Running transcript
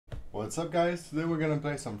What's up guys? Today we're gonna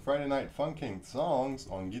play some Friday Night Funkin songs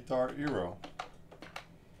on Guitar Hero.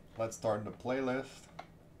 Let's start the playlist.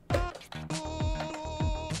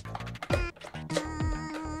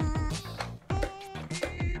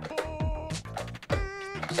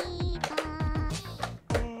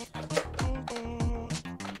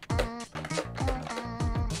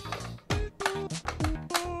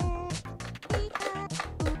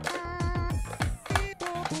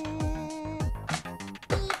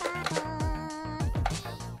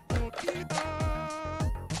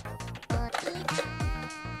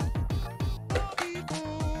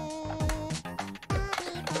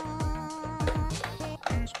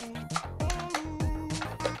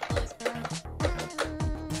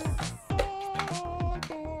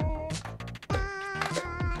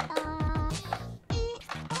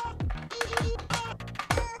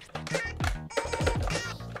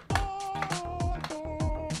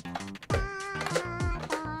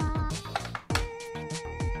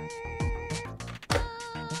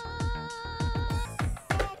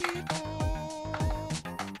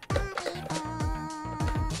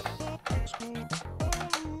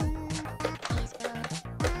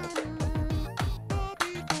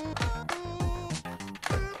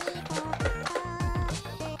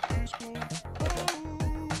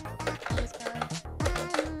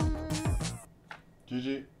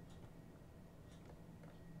 GG.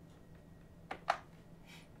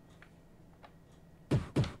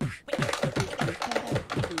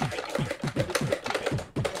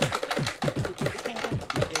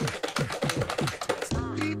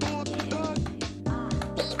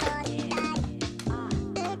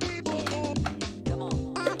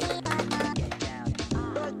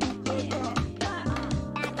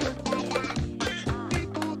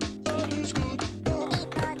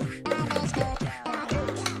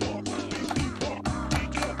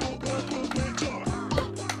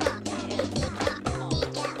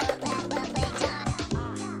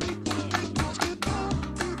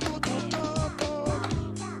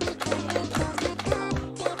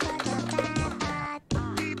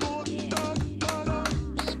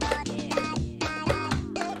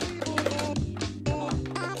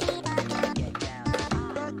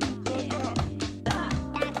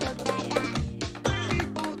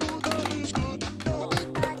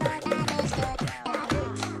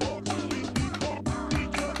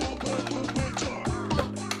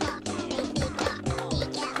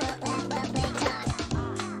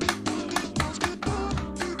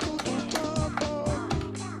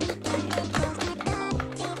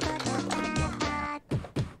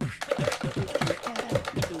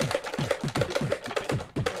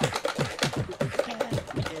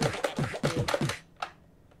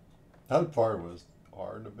 That part was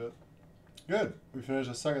hard a bit. Good. We finished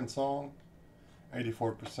the second song.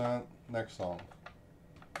 84%. Next song.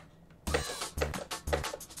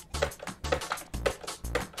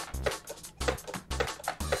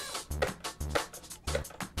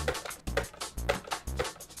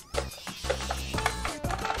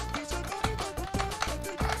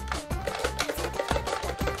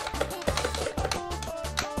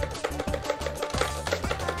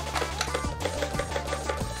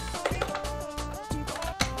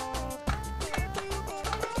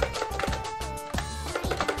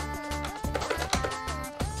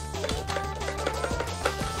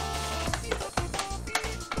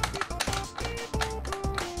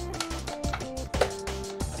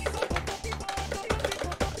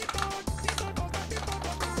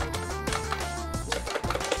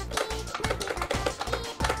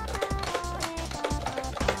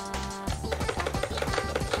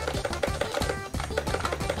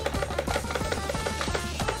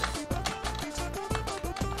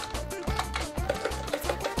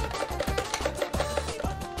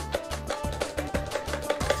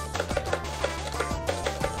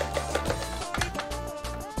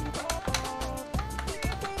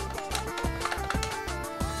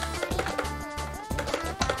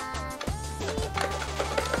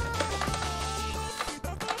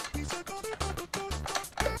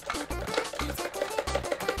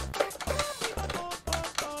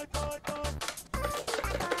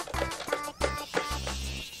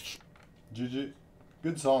 GG.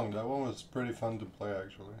 Good song. That one was pretty fun to play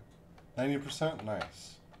actually. 90%?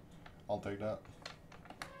 Nice. I'll take that.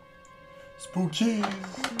 Spookies!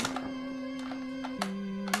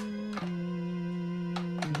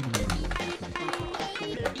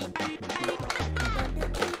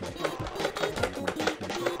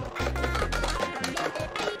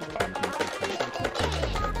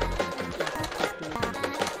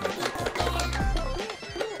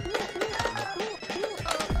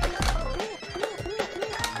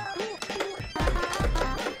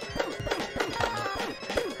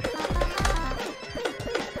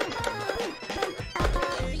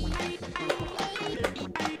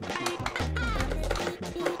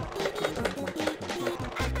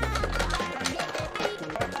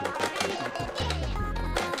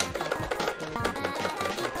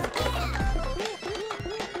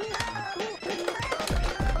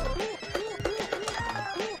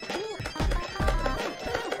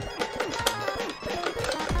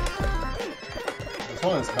 This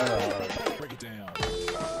one is kind of hard. Break it down.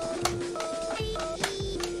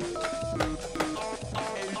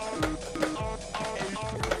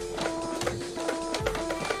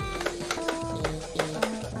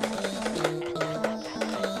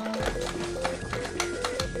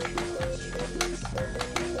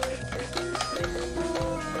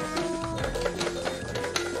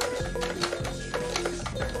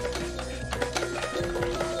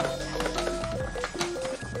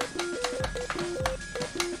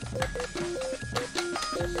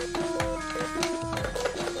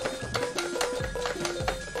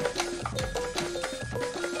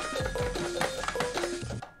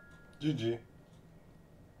 GG.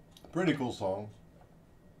 Pretty cool song.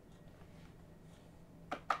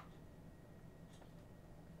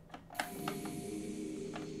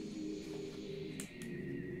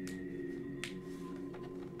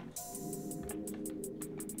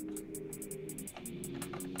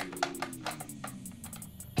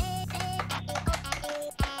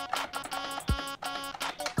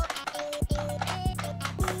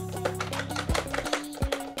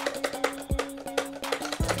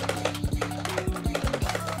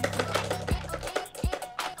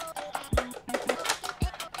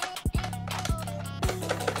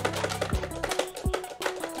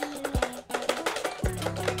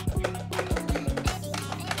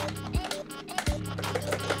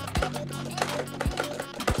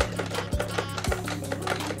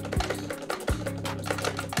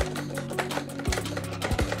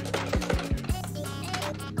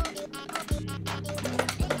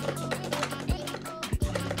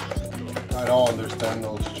 I don't understand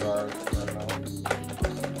those charts right now.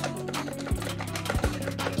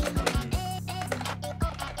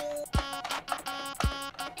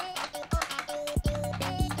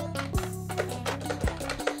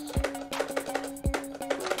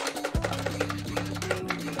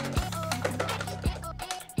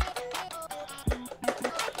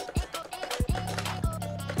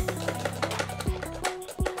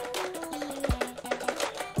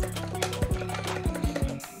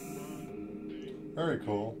 Very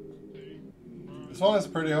cool. This one is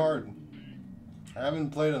pretty hard. I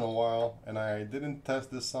haven't played in a while, and I didn't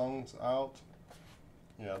test the songs out.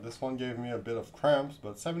 Yeah, this one gave me a bit of cramps,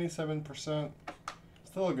 but 77%,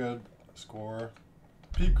 still a good score.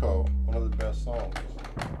 Pico, one of the best songs.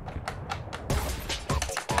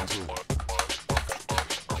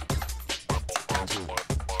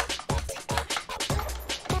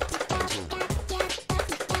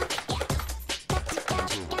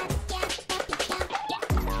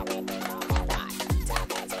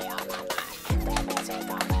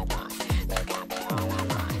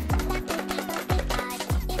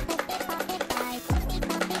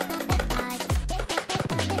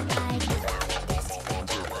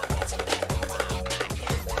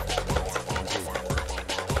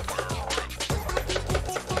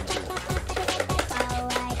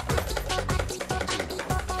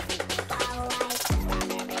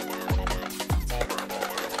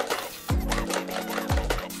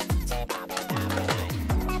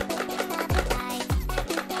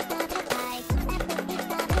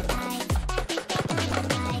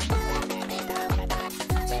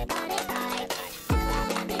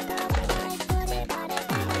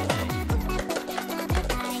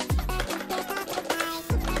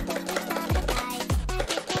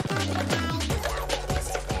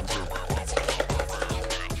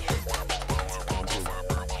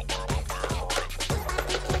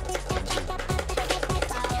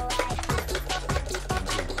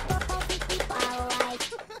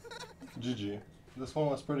 GG. This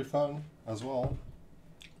one was pretty fun as well.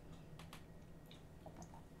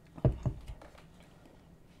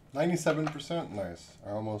 97%, nice.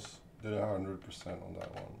 I almost did 100% on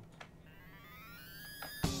that one.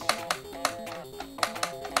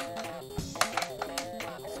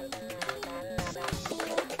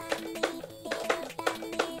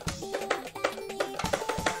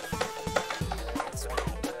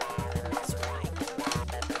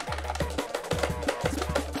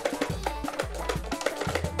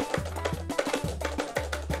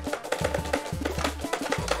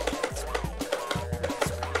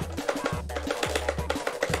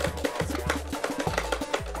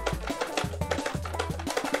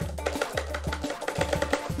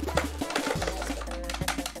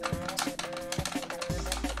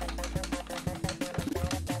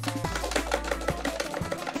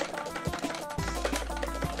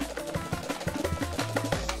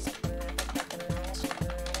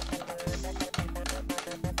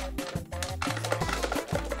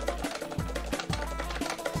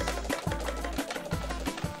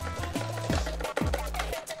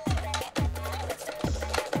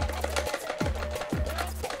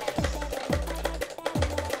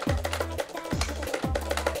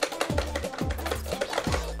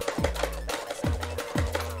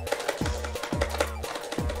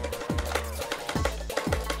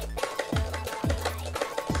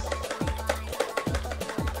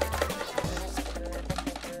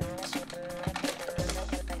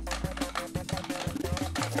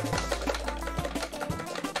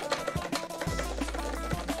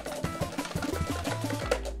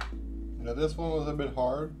 this one was a bit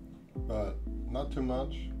hard, but not too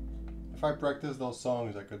much. If I practice those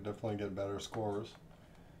songs, I could definitely get better scores.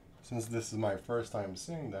 Since this is my first time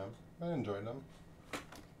singing them, I enjoyed them.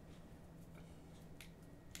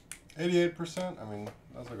 88%, I mean,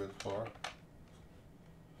 that's a good score.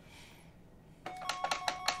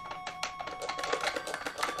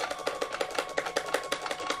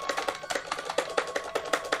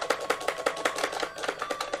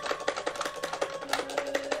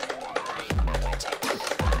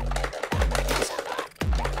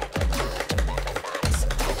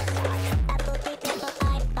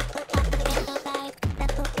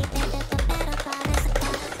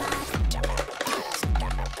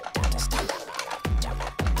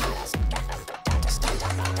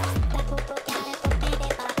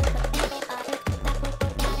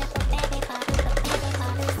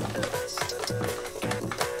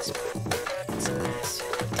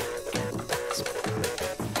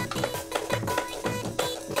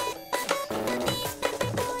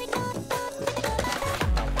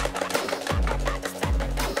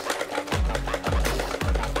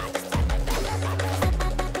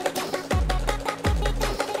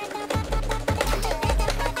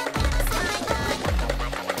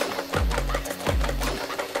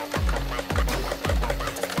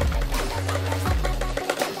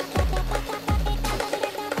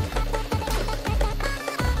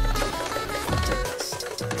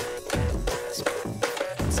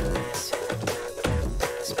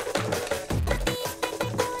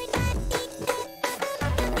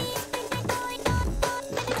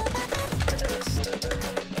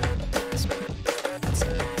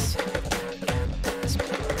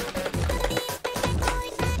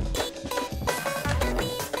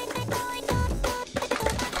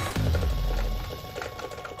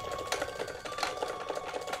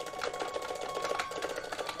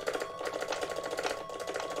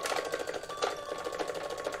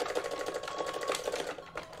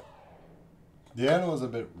 The end was a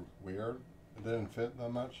bit weird. It didn't fit that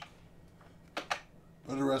much.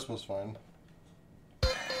 But the rest was fine.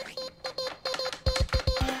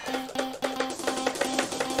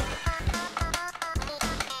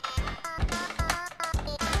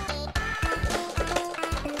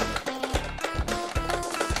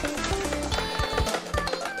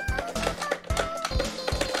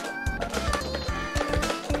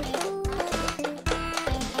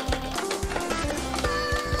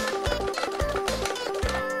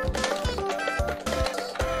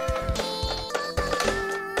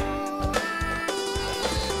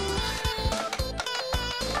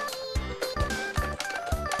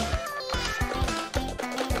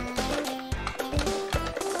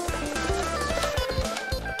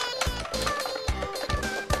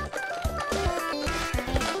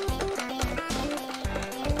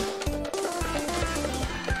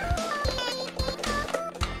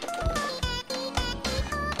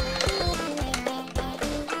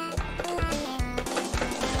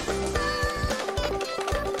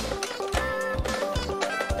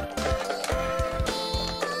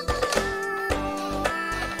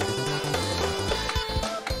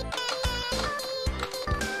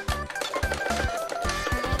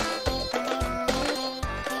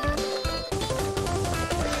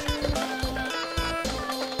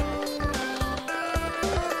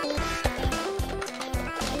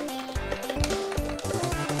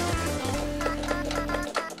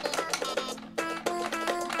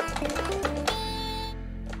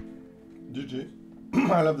 GG.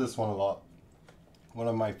 I love this one a lot. One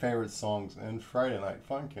of my favorite songs in Friday Night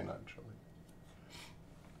Funkin', actually.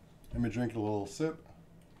 Let me drink a little sip.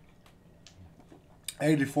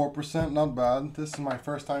 84%, not bad. This is my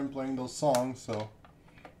first time playing those songs, so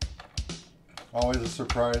always a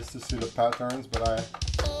surprise to see the patterns, but I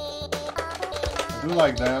do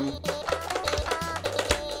like them.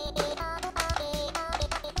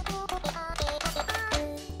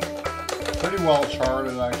 Pretty well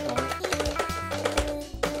charted, actually.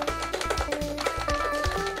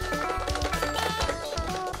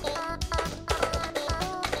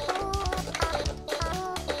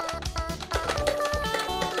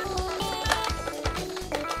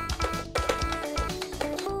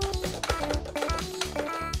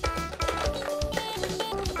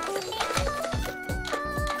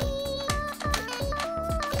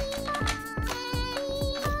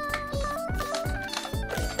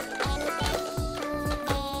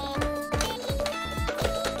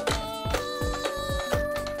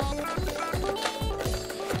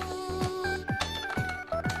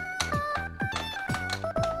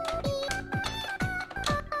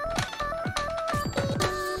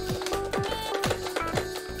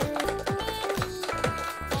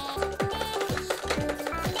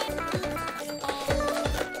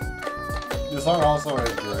 This song also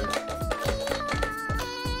is great.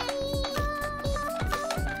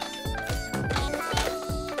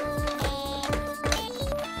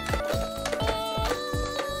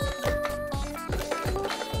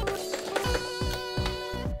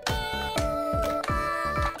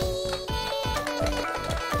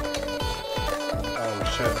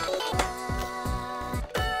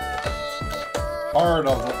 Hard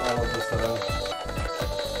all of a sudden.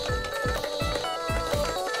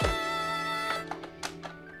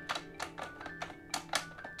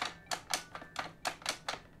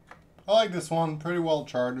 I like this one, pretty well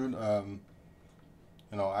charted. You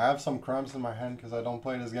know, I have some cramps in my hand because I don't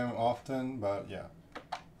play this game often, but yeah.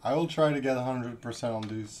 I will try to get 100% on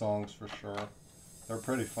these songs for sure. They're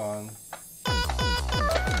pretty fun.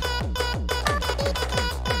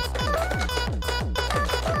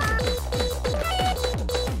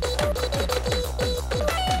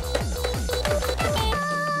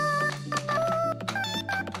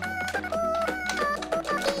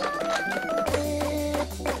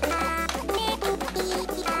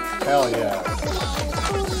 Hell yeah.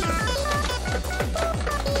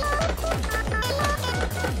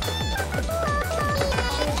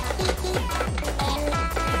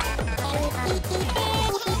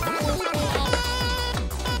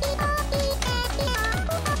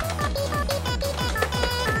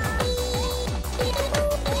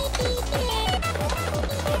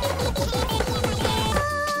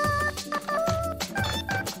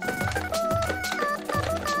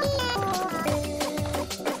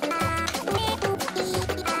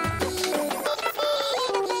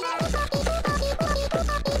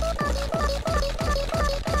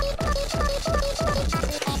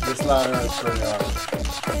 This ladder is pretty hard.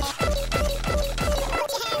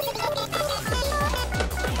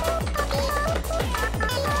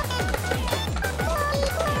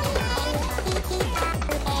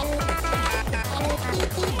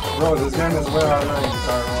 Bro, this game is way harder than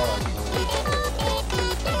Guitar Hero.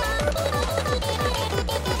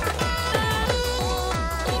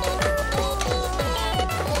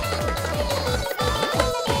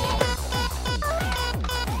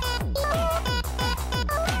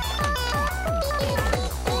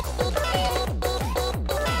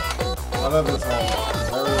 I love this one.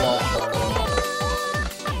 Very well charted.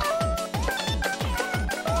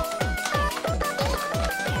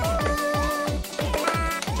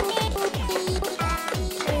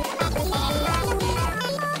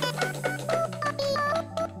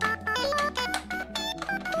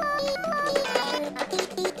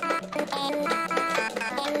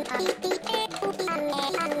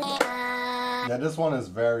 Yeah, this one is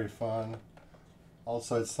very fun.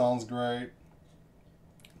 Also, it sounds great.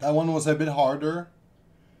 That one was a bit harder,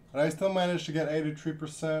 but I still managed to get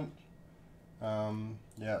 83%.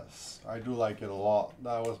 Yes, I do like it a lot.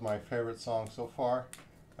 That was my favorite song so far.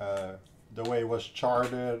 The way it was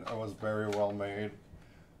charted, it was very well made.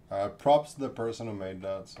 Props to the person who made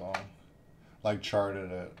that song, like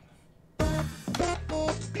charted it.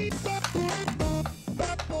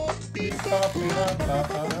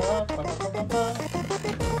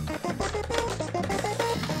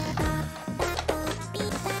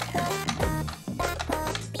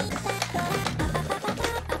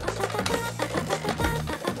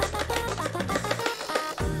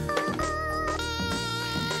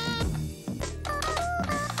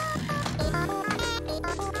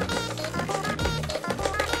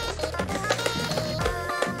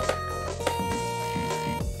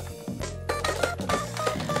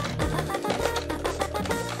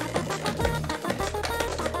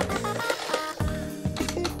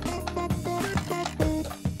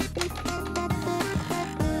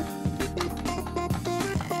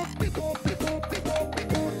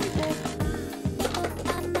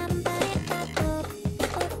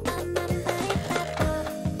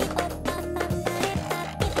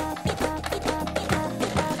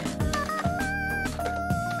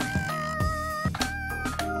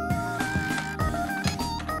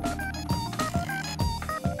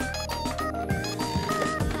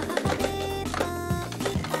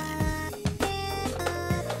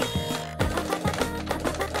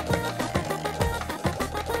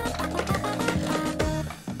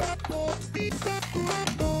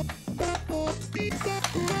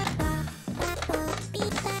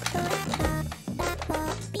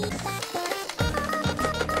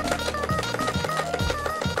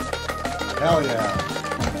 Hell yeah.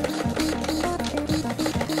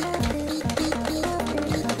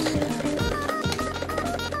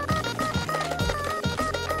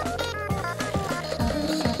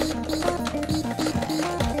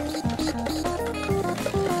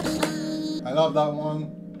 I love that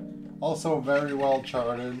one. Also very well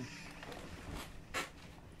charted.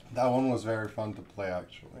 That one was very fun to play,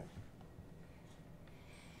 actually.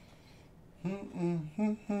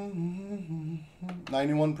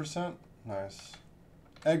 91%? Nice.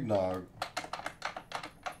 Eggnog.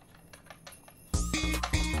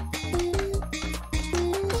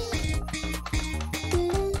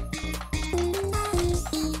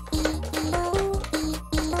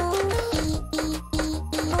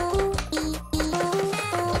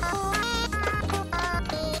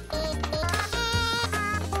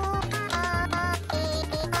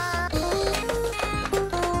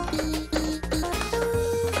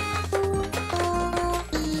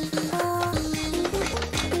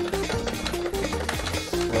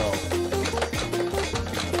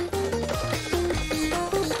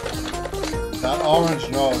 That orange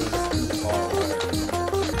note is too far away.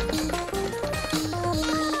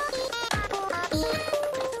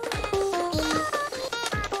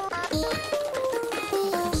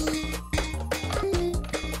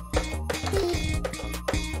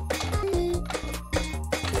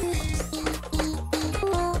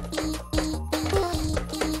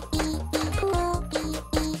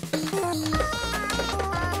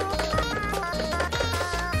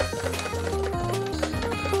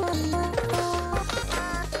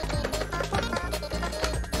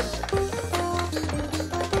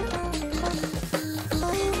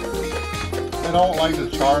 I don't like the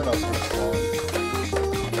chart of this one.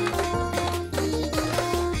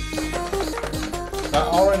 That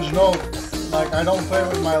orange note, like I don't play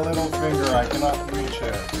with my little finger, I cannot reach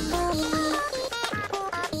it.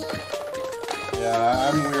 Yeah,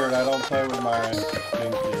 I'm weird, I don't play with my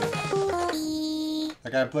pinky.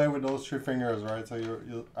 Like I play with those 3 fingers, right? So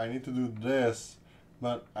I need to do this,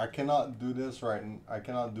 but I cannot do this right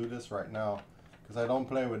now. Because I don't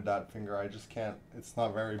play with that finger, I just can't, it's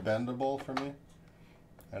not very bendable for me.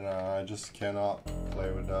 And I just cannot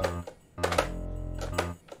play with that.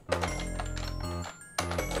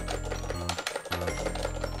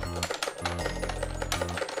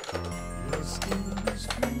 Your skin is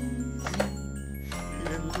freezing,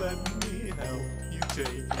 and let me help you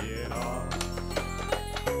take it off.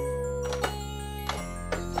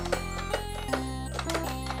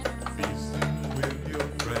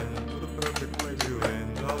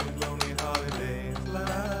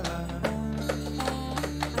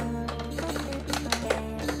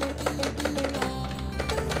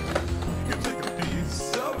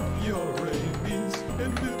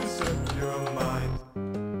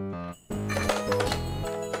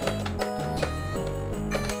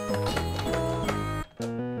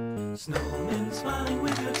 Snowmen smiling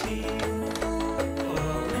with your teeth,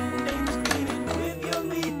 falling names cleaning with your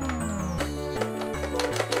meat.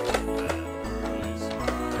 That early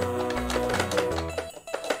smile,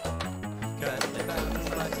 cut the balance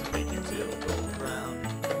slice to make you till gold brown.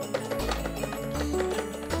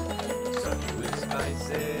 Sunny with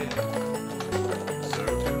spices,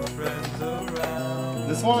 serve your friends around.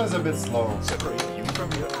 This one is a bit slow. Separate you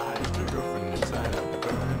from your eyes, your girlfriend inside out,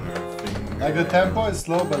 burn her finger. Like the tempo is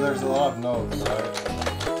slow, but there's a lot of notes, right?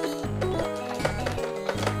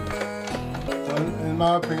 So in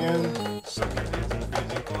my opinion,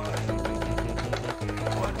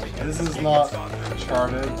 this is not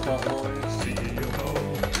charted properly.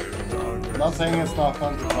 I'm not saying it's not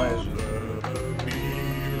fun to play, it's just...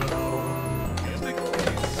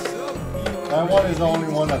 That one is the only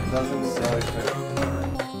one that doesn't really fit.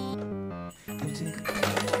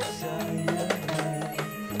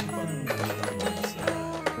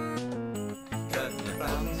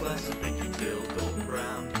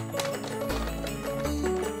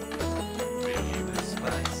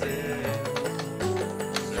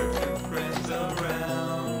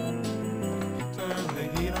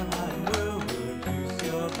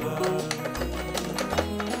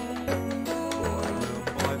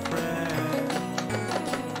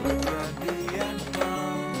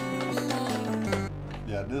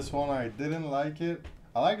 Yeah, this one I didn't like it.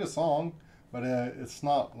 I like the song, but it's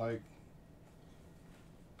not like,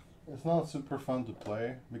 it's not super fun to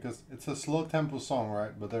play because it's a slow tempo song,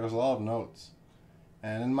 right? But there's a lot of notes,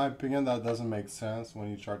 and in my opinion that doesn't make sense when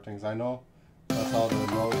you chart things. I know that's how the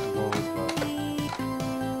note goes,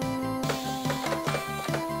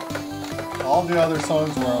 but all the other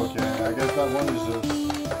songs were okay. I guess that one is just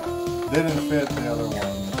didn't fit the other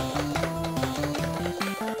one.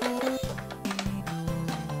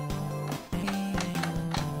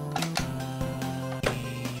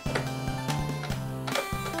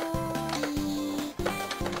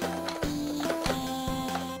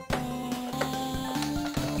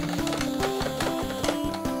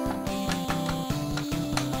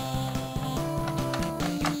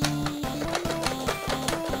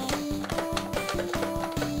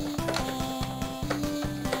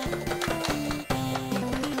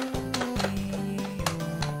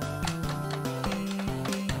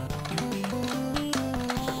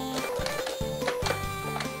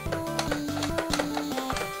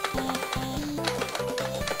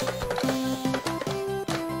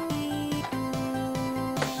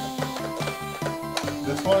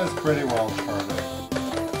 one is pretty well charted.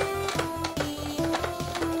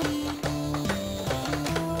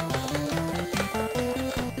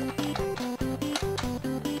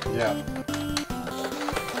 Yeah.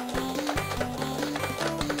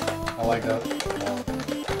 I like that.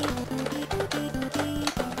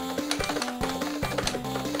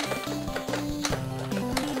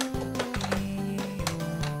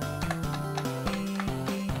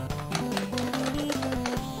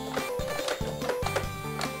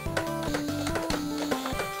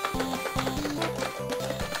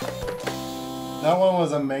 That one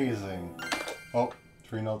was amazing. Oh,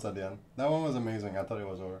 3 notes at the end. That one was amazing. I thought it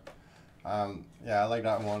was over. Yeah, I like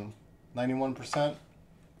that one. 91%.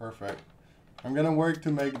 Perfect. I'm gonna work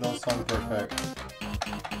to make those songs perfect.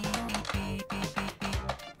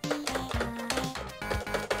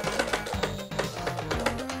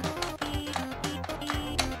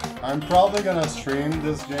 I'm probably gonna stream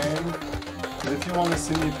this game, but if you want to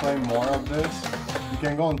see me play more of this, you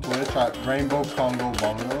can go on Twitch at Rainbow Congo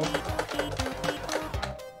Bongo.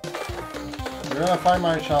 You're gonna find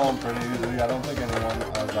my channel pretty easily. I don't think anyone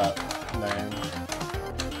has that name.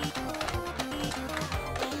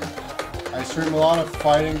 I stream a lot of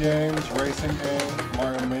fighting games, racing games,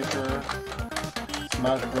 Mario Maker,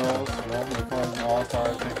 Smash Bros, you know, Nicholas All-Star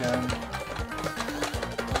Tekken.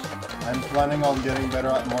 I'm planning on getting better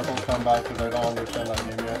at Mortal Kombat because I don't understand that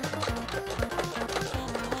game yet.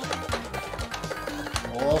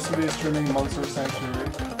 We'll also be streaming Monster Sanctuary.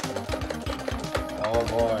 Oh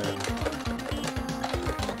boy.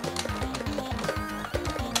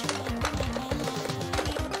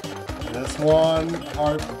 This one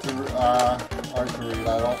hard to read.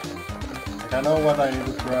 I know what I need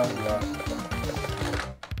to grab.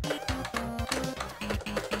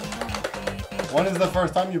 When is the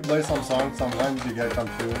first time you play some songs? Sometimes you get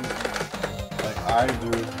confused. Like I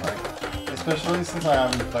do. Like especially since I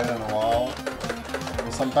haven't played in a while.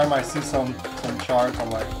 But sometimes I see some charts. I'm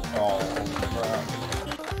like, oh crap.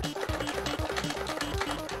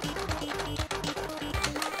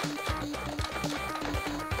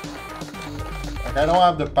 Like I don't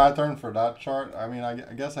have the pattern for that chart. I mean, I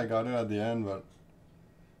guess I got it at the end, but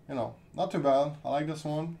you know, not too bad. I like this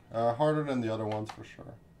one. Harder than the other ones for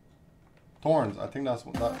sure. Thorns, I think that's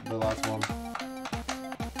the last one.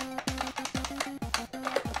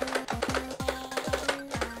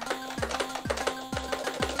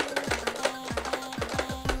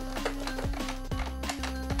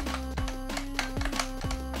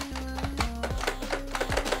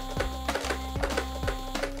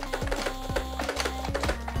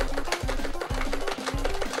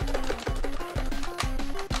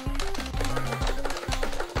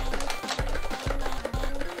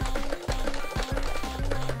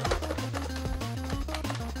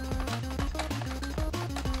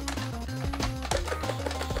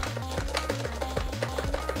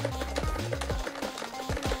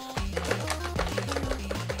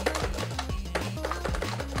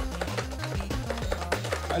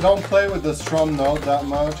 I don't play with the strum note that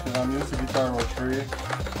much because I'm used to Guitar Hero 3.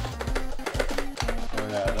 So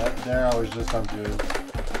yeah, there I was just confused.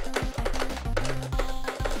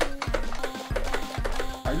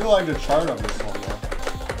 I do like the chart of this one though.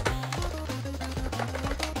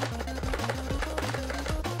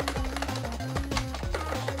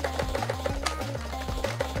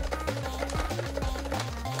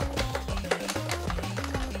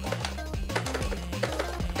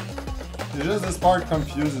 It's just this part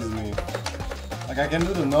confuses me. Like I can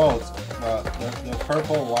do the notes, but the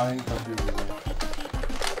purple line confuses me.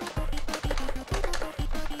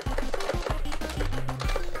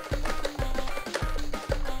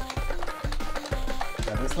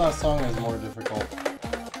 Yeah, this last song is more difficult.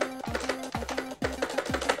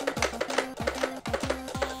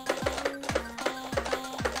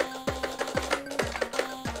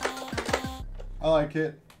 I like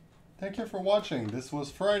it. Thank you for watching. This was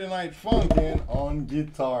Friday Night Funkin' on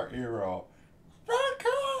Guitar Hero. Rock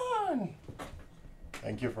on!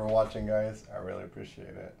 Thank you for watching, guys. I really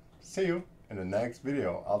appreciate it. See you in the next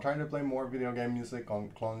video. I'll try to play more video game music on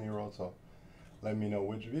Clone Hero, so let me know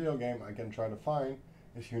which video game I can try to find.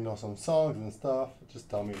 If you know some songs and stuff, just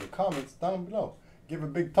tell me in the comments down below. Give a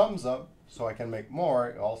big thumbs up so I can make more.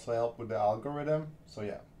 It also helps with the algorithm. So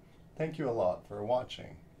yeah, thank you a lot for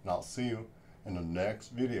watching, and I'll see you in the next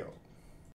video.